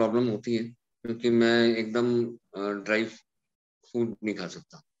खाने में प्रॉब्लम होती है, क्योंकि मैं एकदम ड्राई फूड नहीं खा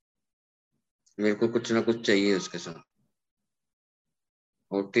सकता। मेरे को कुछ ना कुछ चाहिए उसके साथ।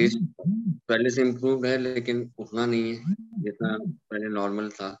 और टेस्ट पहले से इम्प्रूव है, लेकिन उतना नहीं है जितना पहले नॉर्मल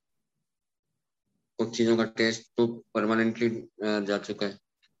था। कुछ चीज़ों का टेस्ट तो परमानेंटली जा चुका है।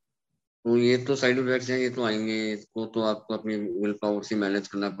 तो ये तो साइड इफेक्ट्स हैं, ये तो आएंगे, इसको तो आपको अपनी विल पावर से मैनेज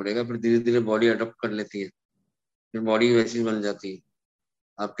करना पड़ेगा। फिर धीरे धीरे बॉडी अडॉप्ट कर लेती है, फिर बॉडी वैसी बन जाती है,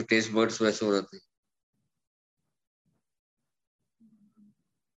 आपके टेस्ट बर्ड्स वैसे हो जाते हैं।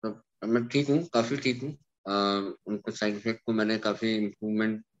 तो अब मैं ठीक हूँ, काफी ठीक हूँ। उनको साइड इफेक्ट को मैंने काफी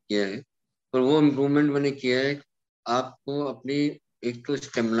इम्प्रूवमेंट किया है। पर वो इम्प्रूवमेंट मैंने किया है, आपको अपनी, एक तो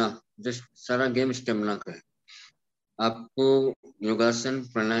स्टेमिना, जस्ट सारा गेम स्टेमिना का है। आपको योगासन,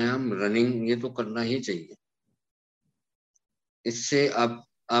 प्राणायाम, रनिंग ये तो करना ही चाहिए। इससे आप,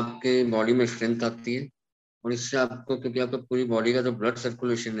 आपके बॉडी में स्ट्रेंथ आती है, और इससे आपको, क्योंकि आपका पूरी बॉडी का जो ब्लड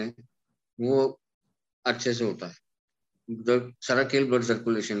सर्कुलेशन है वो अच्छे से होता है। सारा खेल ब्लड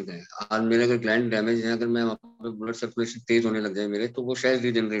सर्कुलेशन का है। आज मेरे अगर ग्लैंड डैमेज है, अगर मैं वहाँ पे ब्लड सर्कुलेशन तेज होने लग जाए मेरे, तो वो शायद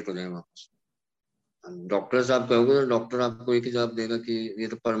रीजनरेट हो जाए वापस। डॉक्टर साहब कहोगे तो डॉक्टर आपको एक ही जवाब देगा कि ये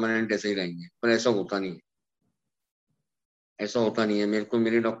तो परमानेंट ऐसे ही रहेंगे, पर ऐसा होता नहीं है। ऐसा होता नहीं है। मेरे को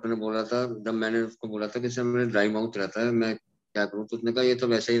मेरे डॉक्टर ने बोला था, जब मैंने उसको बोला था कि सर मेरे ड्राई माउथ रहता है, मैं क्या करूँ, तो उसने कहा ये तो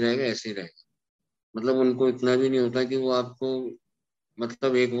वैसे ही रहेगा, ऐसे ही रहेगा। मतलब उनको इतना भी नहीं होता कि वो आपको,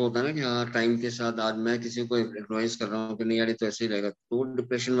 मतलब एक वो होता है ना कि हाँ टाइम के साथ, आज मैं किसी को एडवाइस कर रहा हूँ कि नहीं यार ये तो ऐसे ही रहेगा, तो वो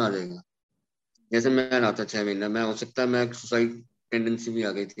डिप्रेशन में आ जाएगा। जैसे मैं रहा था 6 महीना, मैं, हो सकता है मैं सुसाइड टेंडेंसी भी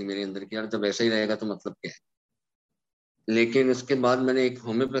आ गई थी मेरे अंदर कि यार जब ऐसा ही रहेगा तो मतलब क्या है। लेकिन उसके बाद मैंने एक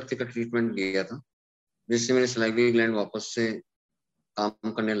होम्योपैथी का ट्रीटमेंट लिया था, जिससे मेरे सलाइवरी ग्लैंड वापस से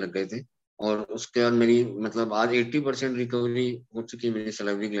काम करने लग गए थे। और उसके बाद मेरी, मतलब आज 80% रिकवरी हो चुकी है मेरी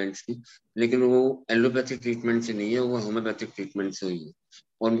सलाइवरी ग्लैंड्स की। लेकिन वो एलोपैथिक ट्रीटमेंट से नहीं है, वो होम्योपैथिक ट्रीटमेंट से हुई है,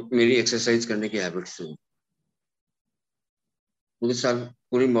 और मेरी एक्सरसाइज करने की हैबिट से हुई। क्योंकि सर,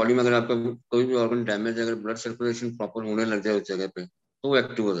 पूरी बॉडी में अगर आपका कोई भी ऑर्गन डैमेज है, अगर ब्लड सर्कुलेशन प्रॉपर होने लग जाए उस जगह पे, तो वो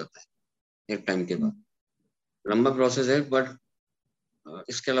एक्टिव हो जाता है एक टाइम के बाद। लंबा प्रोसेस है, बट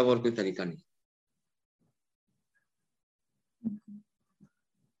इसके अलावा और कोई तरीका नहीं।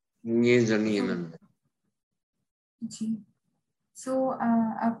 ये जर्नी है तो मैम। जी, सो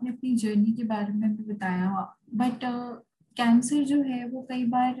आपने अपनी जर्नी के बारे में भी बताया, बट कैंसर जो है वो कई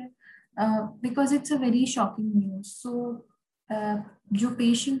बार, because it's a very shocking news, so जो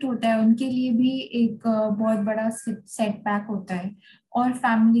पेशेंट होता है उनके लिए भी एक बहुत बड़ा सेटबैक होता है, और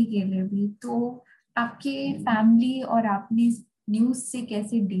फैमिली के लिए भी। तो आपके फैमिली और आपने न्यूज से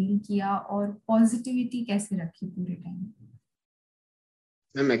कैसे डील किया और पॉजिटिविटी कैसे रखी पूरे टाइम?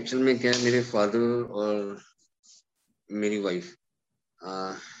 मैम एक्चुअल में क्या है, मेरे फादर और मेरी वाइफ,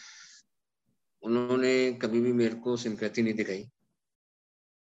 उन्होंने कभी भी मेरे को सिंपैथी नहीं दिखाई।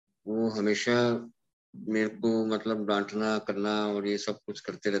 वो हमेशा मेरे को, मतलब डांटना करना और ये सब कुछ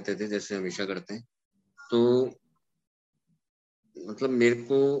करते रहते थे, जैसे हमेशा करते हैं। तो मतलब मेरे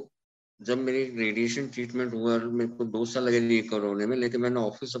को, जब मेरी रेडिएशन ट्रीटमेंट हुआ, मेरे को 2 साल लगे रिकवर होने में, लेकिन मैंने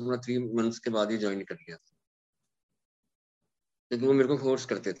ऑफिस अपना 3 मंथ्स के बाद ही ज्वाइन कर लिया था। लेकिन वो मेरे को फोर्स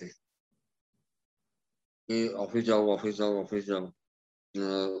करते थे कि ऑफिस जाओ, ऑफिस जाओ, ऑफिस जाओ,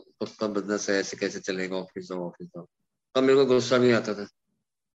 खुद का बिजनेस है, ऐसे कैसे चलेगा, ऑफिस जाओ, ऑफिस जाओ। तब मेरे को गुस्सा भी आता था,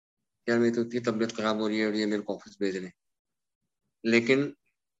 यार मेरी तो इतनी तबीयत खराब हो रही है और ये मेरे को ऑफिस भेज रहे हैं। लेकिन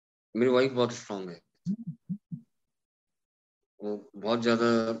मेरी वाइफ बहुत स्ट्रांग है। वो बहुत ज्यादा,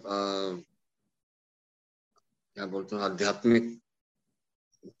 क्या बोलते हैं, आध्यात्मिक,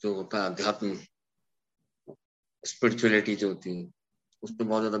 जो होता है अध्यात्म, स्पिरिचुअलिटी जो होती है, उस पर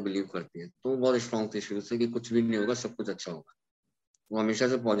बहुत ज्यादा बिलीव करती है। तो वो बहुत स्ट्रांग थी शुरू से कि कुछ भी नहीं होगा, सब कुछ अच्छा होगा। वो हमेशा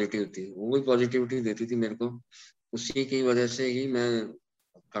से पॉजिटिव थी, वो भी पॉजिटिविटी देती थी मेरे को। उसी की वजह से ही मैं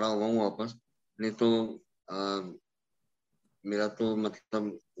खड़ा हुआ हूँ वापस। नहीं तो आ, मेरा तो,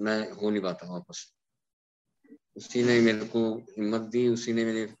 मतलब मैं हो नहीं पाता वापस। उसी ने मेरे को हिम्मत दी, उसी ने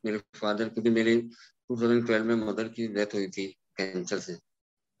मेरे मेरे फादर, क्योंकि मेरे 2012 में मदर की डेथ हुई थी कैंसर से।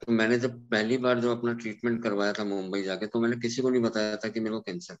 तो मैंने जब पहली बार जो अपना ट्रीटमेंट करवाया था मुंबई जाके, तो मैंने किसी को नहीं बताया था कि मेरे को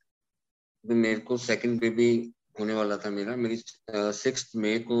कैंसर है। तो मेरे को सेकंड बेबी होने वाला था मेरा, मेरी 6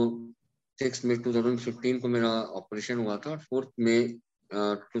 मई 2015 को मेरा ऑपरेशन हुआ था, और 4 मई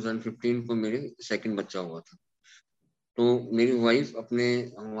 2015 को मेरे सेकंड बच्चा हुआ था। तो मेरी वाइफ अपने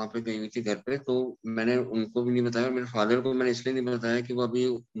वहाँ पे गई हुई थी घर पे, तो मैंने उनको भी नहीं बताया। मेरे फादर को मैंने इसलिए नहीं बताया कि वो अभी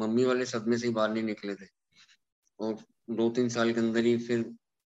मम्मी वाले सदमे से ही बाहर नहीं निकले थे, और 2-3 साल के अंदर ही फिर,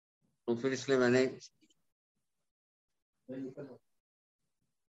 तो फिर इसलिए मैंने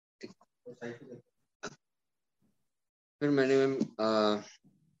फिर मैंने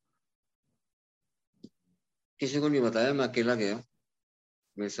किसी को नहीं बताया। मैं अकेला गया,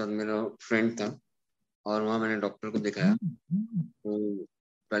 मेरे साथ मेरा फ्रेंड था, और वहाँ मैंने डॉक्टर को दिखाया। तो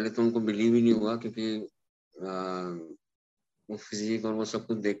पहले तो उनको बिलीव ही नहीं हुआ, क्योंकि वो फिजिक और वो सब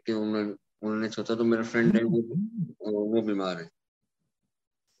कुछ देख के उन्होंने उन्होंने सोचा तो मेरा फ्रेंड है, वो बीमार है।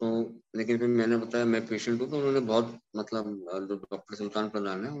 तो लेकिन फिर मैंने बताया मैं पेशेंट हूँ, तो उन्होंने बहुत मतलब जो डॉक्टर सुल्तान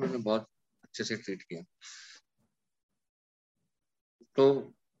प्रधान है, उन्होंने बहुत अच्छे से ट्रीट किया।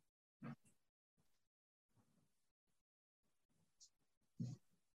 तो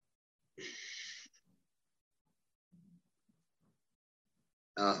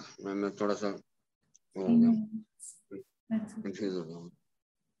मैं थोड़ा सा वो हो गया, That's कंफ्यूज हो गया।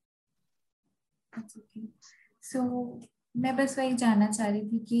 That's okay. So मैं बस वही जानना चाह रही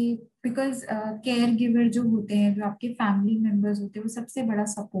थी कि बिकॉज केयर गिवर जो होते हैं, जो आपके फैमिली मेंबर्स होते हैं, वो सबसे बड़ा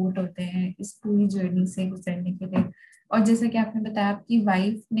सपोर्ट होते हैं इस पूरी जर्नी से गुजरने के लिए। और जैसा कि आपने बताया, आपकी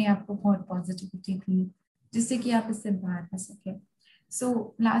वाइफ ने आपको बहुत पॉजिटिविटी दी जिससे कि आप इससे बाहर आ सके।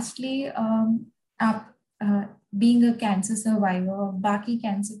 सो लास्टली आप बीइंग अ कैंसर सर्वाइवर, बाकी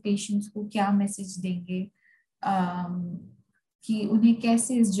कैंसर पेशेंट्स को क्या मैसेज देंगे कि उन्हें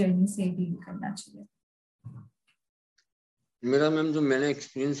कैसे इस जर्नी से डील करना चाहिए? मेरा मैम जो मैंने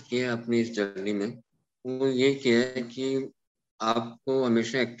एक्सपीरियंस किया है अपनी इस जर्नी में, वो ये किया है कि आपको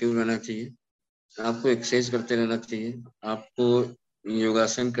हमेशा एक्टिव रहना चाहिए, आपको एक्सरसाइज करते रहना चाहिए, आपको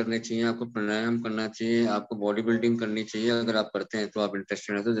योगासन करने चाहिए, आपको प्राणायाम करना चाहिए, आपको बॉडी बिल्डिंग करनी चाहिए। अगर आप करते हैं तो, आप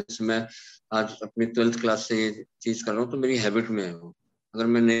इंटरेस्टेड हैं तो, जैसे मैं आज अपनी 12th क्लास से ये चीज कर रहा हूँ, तो मेरी हैबिट में है वो। अगर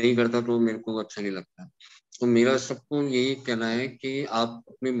मैं नहीं करता तो मेरे को अच्छा नहीं लगता। तो मेरा सबको यही कहना है कि आप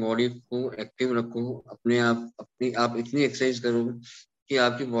अपनी बॉडी को एक्टिव रखो, अपने आप इतनी एक्सरसाइज करो कि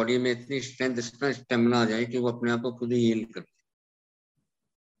आपकी बॉडी में इतनी स्ट्रेंथ, इतना स्टेमिना आ जाए कि वो अपने आप को खुद ही हील कर।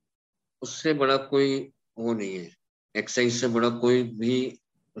 उससे बड़ा कोई वो नहीं है, एक्सरसाइज से बड़ा कोई भी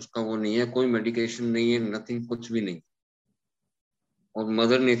उसका वो नहीं है, कोई मेडिकेशन नहीं है, नथिंग, कुछ भी नहीं। और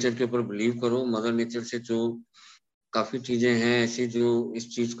मदर नेचर के ऊपर बिलीव करो। मदर नेचर से जो काफी चीजें हैं ऐसी जो इस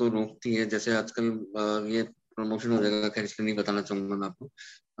चीज को रोकती है, जैसे आजकल ये प्रमोशन हो जाएगा, खैर इसलिए नहीं बताना चाहूंगा मैं आपको।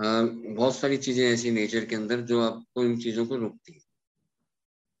 बहुत सारी चीजें ऐसी नेचर के अंदर जो आपको इन चीजों को रोकती है।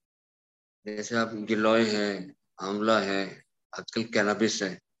 जैसे आप गिलोय है, आंवला है, आजकल कैनाबिस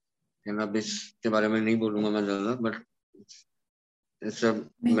है। कैनाबिस के बारे में नहीं बोलूंगा मैं ज्यादा, but it's a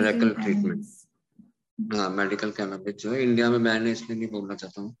medical miracle treatment. Cannabis. हाँ, मेडिकल कैनाबिस जो है इंडिया में बैन है, इसलिए नहीं बोलना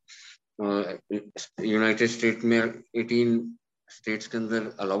चाहता हूँ। यूनाइटेड स्टेट में 18 स्टेट्स के अंदर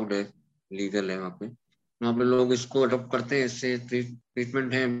अलाउड है, लीगल है वहाँ पे लोग इसको अडॉप्ट करते हैं। इससे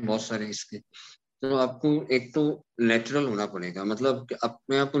ट्रीटमेंट है बहुत सारे इसके। तो आपको एक तो नेचुरल होना पड़ेगा, मतलब कि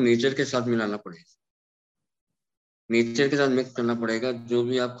अपने आप को नेचर के साथ मिलाना पड़ेगा, नेचर के साथ मिक्स करना पड़ेगा। जो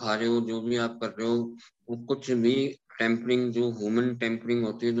भी आप खा रहे हो, जो भी आप कर रहे हो, वो कुछ भी टेम्परिंग, जो ह्यूमन टेम्परिंग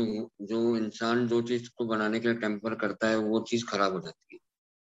होती है, जो जो इंसान जो चीज को बनाने के लिए टेम्पर करता है, वो चीज खराब हो जाती है,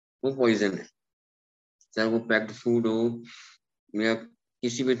 वो पॉइजन है। चाहे वो पैक्ड फूड हो या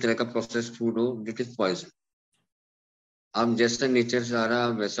किसी भी तरह का प्रोसेस्ड फूड हो, इट इज पॉइजन। आप जैसा नेचर से आ रहा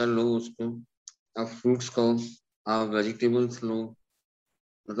है आप वैसा लो उसको। आप फ्रूट्स खाओ, आप वेजिटेबल्स लो,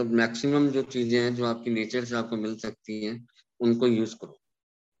 मतलब मैक्सिमम जो चीजें हैं जो आपकी नेचर से आपको मिल सकती हैं, उनको यूज करो।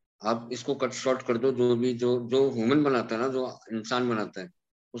 आप इसको कट शॉर्ट कर दो। जो भी जो जो ह्यूमन बनाता है ना, जो इंसान बनाता है,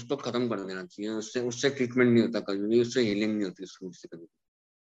 उसको खत्म कर देना चाहिए। उससे उससे ट्रीटमेंट नहीं होता कभी भी, उससे हीलिंग नहीं होती उस फ्रूट से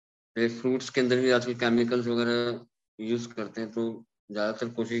कभी। फ्रूट्स के अंदर भी आजकल केमिकल्स वगैरह यूज करते हैं, तो ज्यादातर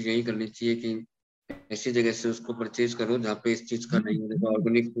कोशिश यही करनी चाहिए कि ऐसी जगह से उसको परचेज करो जहाँ पे इस चीज का नहीं है। देखो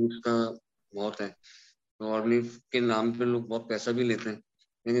ऑर्गेनिक फ्रूट्स का बहुत है, तो ऑर्गेनिक के नाम पे लोग बहुत पैसा भी लेते हैं।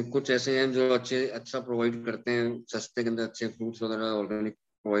 लेकिन कुछ ऐसे हैं जो अच्छा प्रोवाइड करते हैं, सस्ते के अंदर अच्छे फ्रूट्स वगैरह ऑर्गेनिक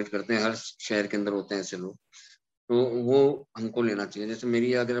प्रोवाइड करते हैं। हर शहर के अंदर होते हैं ऐसे लोग, तो वो हमको लेना चाहिए। जैसे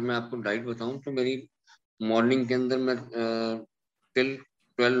मेरी, अगर मैं आपको डाइट बताऊं, तो मेरी मॉर्निंग के अंदर मैं टिल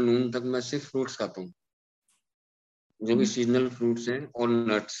 12 नून तक मैं सिर्फ फ्रूट्स खाता हूँ, जो भी सीजनल फ्रूट्स हैं, और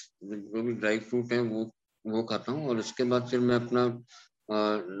नट्स, जो भी ड्राई फ्रूट है वो खाता हूँ। और उसके बाद फिर मैं अपना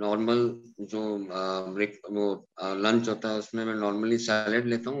नॉर्मल जो ब्रेक वो लंच होता है, उसमें मैं नॉर्मली सैलेड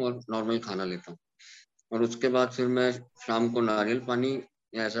लेता हूँ और नॉर्मल खाना लेता हूँ। और उसके बाद फिर मैं शाम को नारियल पानी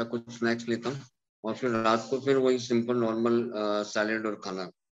या ऐसा कुछ स्नैक्स लेता हूँ। और फिर रात को फिर वही सिंपल नॉर्मल सैलेड और खाना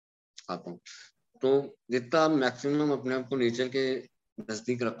खाता हूँ। तो जितना आप मैक्सिमम अपने आप को नेचर के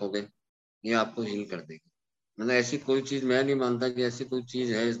नजदीक रखोगे, ये आपको हील कर देगी। मतलब ऐसी कोई चीज मैं नहीं मानता कि ऐसी कोई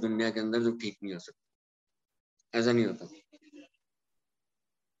चीज है इस दुनिया के अंदर जो ठीक नहीं हो सकती, ऐसा नहीं होता।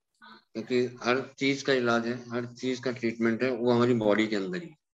 क्योंकि हर चीज का इलाज है, हर चीज का ट्रीटमेंट है, वो हमारी बॉडी के अंदर ही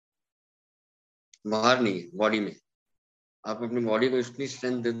है, बाहर नहीं है, बॉडी में। आप अपनी बॉडी को इतनी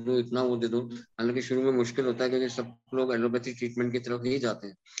स्ट्रेंथ दे दो, इतना वो दे दो। हालांकि शुरू में मुश्किल होता है क्योंकि सब लोग एलोपैथी ट्रीटमेंट की तरफ ही जाते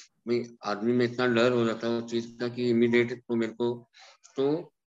हैं। भाई आदमी में इतना डर हो जाता है उस चीज का कि इमीडिएट तो मेरे को, तो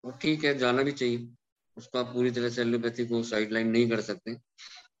वो ठीक है, जाना भी चाहिए। उसको आप पूरी तरह से एलोपैथी को साइडलाइन नहीं कर सकते,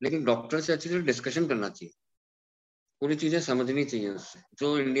 लेकिन डॉक्टर से अच्छी तरह डिस्कशन करना चाहिए, पूरी चीजें समझनी चाहिए उससे,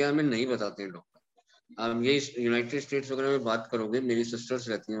 जो इंडिया में नहीं बताते हैं डॉक्टर। आप ये यूनाइटेड स्टेट्स वगैरह में बात करोगे, मेरी सिस्टर्स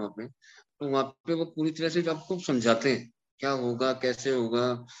रहती हैं वहाँ पे, तो वहाँ पे वो पूरी तरह से आपको समझाते हैं क्या होगा, कैसे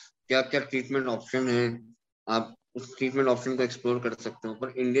होगा, क्या क्या ट्रीटमेंट ऑप्शन है। आप उस ट्रीटमेंट ऑप्शन को एक्सप्लोर कर सकते हो, पर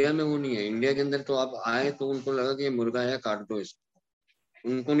इंडिया में वो नहीं है। इंडिया के अंदर तो आप आए तो उनको लगा कि ये मुर्गा है, काट दो इसको।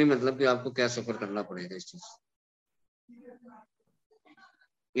 उनको नहीं मतलब कि आपको क्या सफर करना पड़ेगा इस चीज।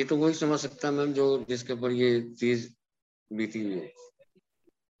 ये तो वही समझ सकता है मैम जो जिसके ऊपर ये चीज बीती हुई है।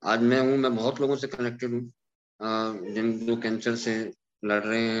 आज मैं बहुत लोगों से कनेक्टेड हूँ, जिन जो कैंसर से लड़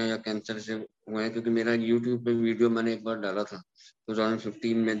रहे हैं या कैंसर से हुए हैं। क्योंकि मेरा यूट्यूब पे वीडियो मैंने एक बार डाला था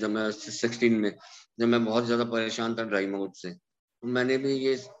 2015 में, जब मैं 16 में, जब मैं बहुत ज्यादा परेशान था ड्राई माउथ से, तो मैंने भी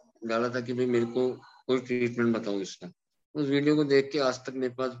ये डाला था कि भाई मेरे को कोई ट्रीटमेंट बताओ इसका। उस वीडियो को देख के आज तक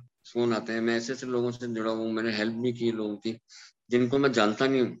मेरे पास फोन आते हैं, मैं ऐसे ऐसे लोगों से जुड़ा हूँ, मैंने हेल्प भी की लोगों की जिनको मैं जानता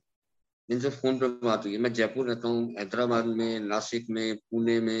नहीं हूँ, जिनसे फोन पे बात हुई है। मैं जयपुर रहता हूँ, हैदराबाद में, नासिक में,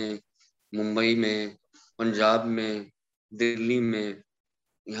 पुणे में, मुंबई में, पंजाब में, दिल्ली में,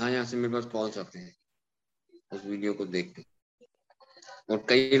 यहाँ यहाँ से मेरे पास कॉल्स आते हैं उस वीडियो को देख के। और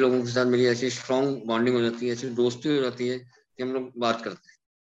कई लोगों के साथ मेरी ऐसी स्ट्रॉन्ग बॉन्डिंग हो जाती है, ऐसी दोस्ती हो जाती है कि हम लोग बात करते हैं।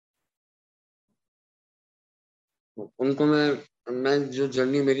 तो उनको मैं जो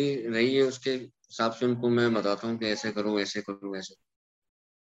जर्नी मेरी रही है उसके हिसाब से उनको मैं बताता हूँ कि ऐसे करो, ऐसे करो, ऐसे।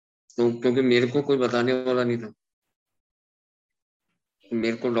 तो क्योंकि मेरे को कोई बताने वाला नहीं था,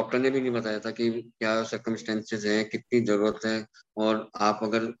 मेरे को डॉक्टर ने भी नहीं बताया था कि क्या सर्कमस्टेंसेस है, कितनी जरूरत है। और आप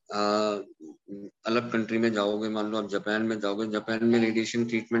अगर अलग कंट्री में जाओगे, मान लो आप जापान में जाओगे, जापान में रेडिएशन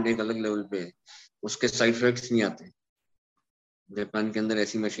ट्रीटमेंट एक अलग लेवल पे है, उसके साइड इफेक्ट्स नहीं आते। जापान के अंदर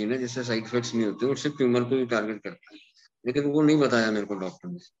ऐसी मशीन है जिससे साइड इफेक्ट्स नहीं होते, और सिर्फ ट्यूमर को ही टारगेट करता है। लेकिन वो नहीं बताया मेरे को डॉक्टर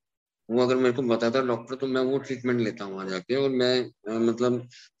ने। वो अगर मेरे को बताता डॉक्टर तो मैं वो ट्रीटमेंट लेता वहां जाके, और मैं मतलब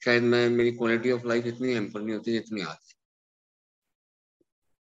शायद मैं मेरी क्वालिटी ऑफ लाइफ इतनी हेम्पर नहीं होती जितनी आज।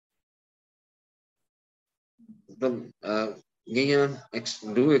 मतलब यही है,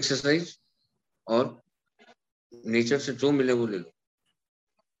 डू एक्सरसाइज और नेचर से जो मिले वो ले लो,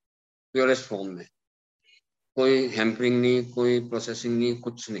 प्योरेस्ट फॉर्म में। कोई हैम्परिंग नहीं, कोई प्रोसेसिंग नहीं,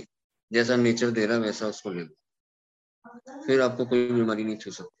 कुछ नहीं। जैसा नेचर दे रहा है वैसा उसको ले लो, फिर आपको कोई बीमारी नहीं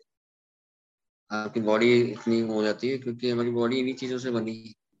छू सकती। आपकी बॉडी इतनी हो जाती है क्योंकि हमारी बॉडी इन्हीं चीजों से बनी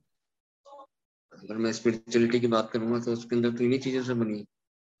है। अगर मैं स्पिरिचुअलिटी की बात करूंगा तो उसके अंदर तो इन्हीं चीजों से बनी है।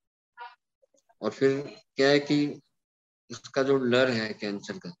 और फिर क्या है कि उसका जो डर है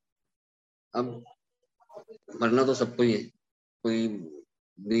कैंसर का, अब मरना तो सबको ही है, कोई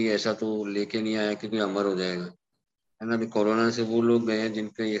भी ऐसा तो लेके नहीं आया कि कोई अमर हो जाएगा, है ना। अभी कोरोना से वो लोग गए हैं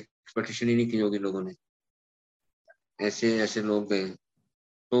जिनके एक्सपेक्टेशन ही नहीं की होगी लोगों ने, ऐसे ऐसे लोग गए हैं।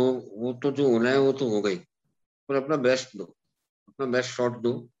 तो वो तो जो होना है वो तो हो गई, पर अपना बेस्ट दो, अपना बेस्ट शॉट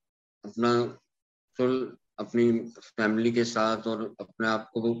दो, अपना फुल, अपनी फैमिली के साथ और अपने आप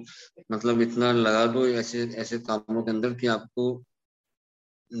को मतलब इतना लगा दो ऐसे ऐसे कामों के अंदर कि आपको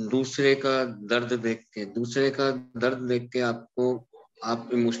दूसरे का दूसरे का दर्द देख के आपको, आप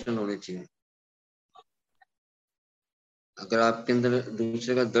इमोशनल होने चाहिए। अगर आपके अंदर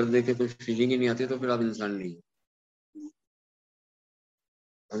दूसरे का दर्द देख के कोई फीलिंग ही नहीं आती तो फिर आप इंसान नहीं है।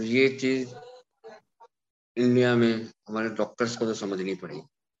 और ये चीज इंडिया में हमारे डॉक्टर्स को तो समझनी पड़ेगी,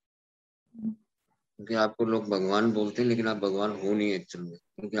 क्योंकि आपको लोग भगवान बोलते हैं लेकिन आप भगवान हो नहीं एक्चुअल में,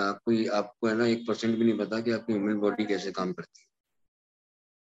 क्योंकि आपको है ना 1% भी नहीं पता कि आपकी ह्यूमन बॉडी कैसे काम करती है।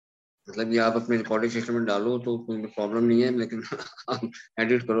 मतलब ये आप अपने रिकॉर्डिंग सिस्टम में डालो तो कोई प्रॉब्लम नहीं है, लेकिन आप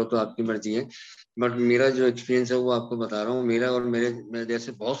एडिट करो तो आपकी मर्जी है। बट मेरा जो एक्सपीरियंस है वो आपको बता रहा हूँ, मेरा और मेरे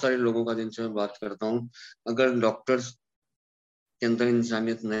जैसे बहुत सारे लोगों का जिनसे मैं बात करता हूँ। अगर डॉक्टर्स के अंदर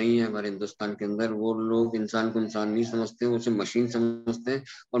इंसानियत नहीं है हमारे हिंदुस्तान के अंदर, वो लोग इंसान को इंसान नहीं समझते, वो उसे मशीन समझते हैं।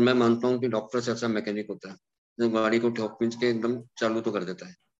 और मैं मानता हूँ कि डॉक्टर से अच्छा मैकेनिक होता है, जो गाड़ी को ठोक पींच के एकदम चालू तो कर देता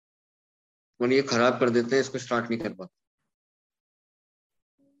है, और ये खराब कर देते हैं, इसको स्टार्ट नहीं कर पाते।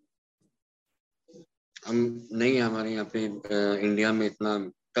 हम नहीं है हमारे यहाँ पे इंडिया में इतना।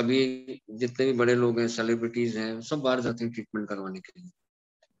 कभी जितने भी बड़े लोग हैं, सेलिब्रिटीज हैं, सब बाहर जाते हैं ट्रीटमेंट करवाने के लिए।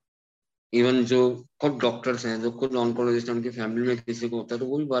 इवन जो खुद डॉक्टर्स हैं, जो खुद ऑन्कोलॉजिस्ट हैं, उनकी फैमिली में किसी को होता है तो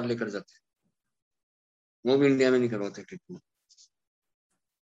वो भी बाहर लेकर जाते हैं। वो भी इंडिया में नहीं करवाते ट्रीटमेंट।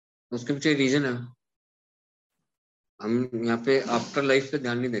 उसके पीछे रीजन है, हम यहाँ पे आफ्टर लाइफ पे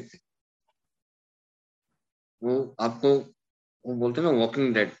ध्यान नहीं देते। वो आपको वो बोलते हैं ना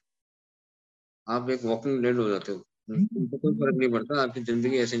वॉकिंग डेड, आप एक वॉकिंग डेड हो जाते हो, उनको कोई फर्क नहीं पड़ता, आपकी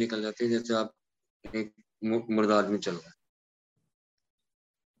जिंदगी ऐसे निकल जाती है जैसे आप एक मुर्दा आदमी चल रहा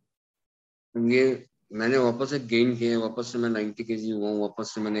है। ये मैंने वापस से गेन किया, वापस से मैं 90 kg हुआ हूँ,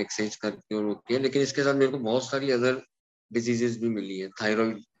 वापस से मैंने एक्सरसाइज करके और वो किया, लेकिन इसके साथ मेरे को बहुत सारी अदर डिजीजेस भी मिली है।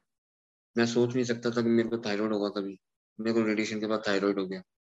 थायराइड, मैं सोच नहीं सकता था कि मेरे को थायराइड होगा, कभी मेरे को रेडिएशन के बाद थायराइड हो गया।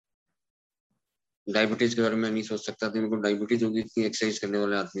 डायबिटीज के बारे में नहीं सोच सकता था मेरे को डायबिटीज होगी इतनी एक्सरसाइज करने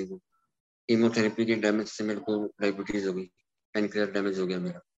वाले आदमी को। कीमोथेरेपी के डैमेज से मेरे को डायबिटीज हो गई, पैनक्रियास डैमेज हो गया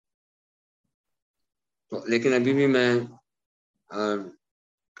मेरा। तो लेकिन अभी भी मैं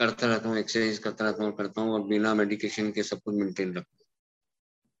करता रहता हूँ, एक्सरसाइज करता रहता हूँ, करता हूँ, और बिना मेडिकेशन के सब कुछ मेंटेन रखता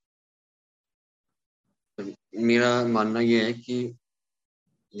हूँ। तो मेरा मानना ये है कि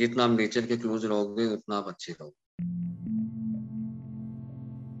जितना आप नेचर के क्लोज रहोगे उतना आप अच्छे रहोगे।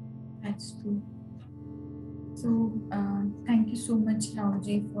 That's true. So, thank you so much Rahul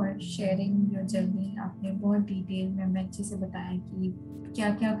ji for sharing your journey. आपने बहुत डिटेल में अच्छे से बताया कि क्या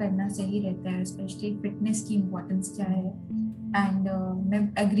क्या करना सही रहता है, स्पेशली फिटनेस की इम्पोर्टेंस क्या है। एंड मैं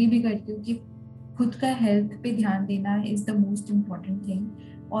एग्री भी करती हूँ कि खुद का हेल्थ पे ध्यान देना is the most important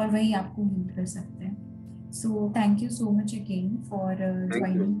thing, और वही आपको हील कर सकते हैं। So thank you so much again for thank you,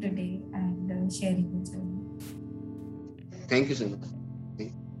 joining today and sharing your journey. Thank you so much.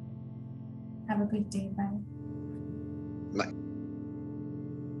 Have a good day, bye. Bye.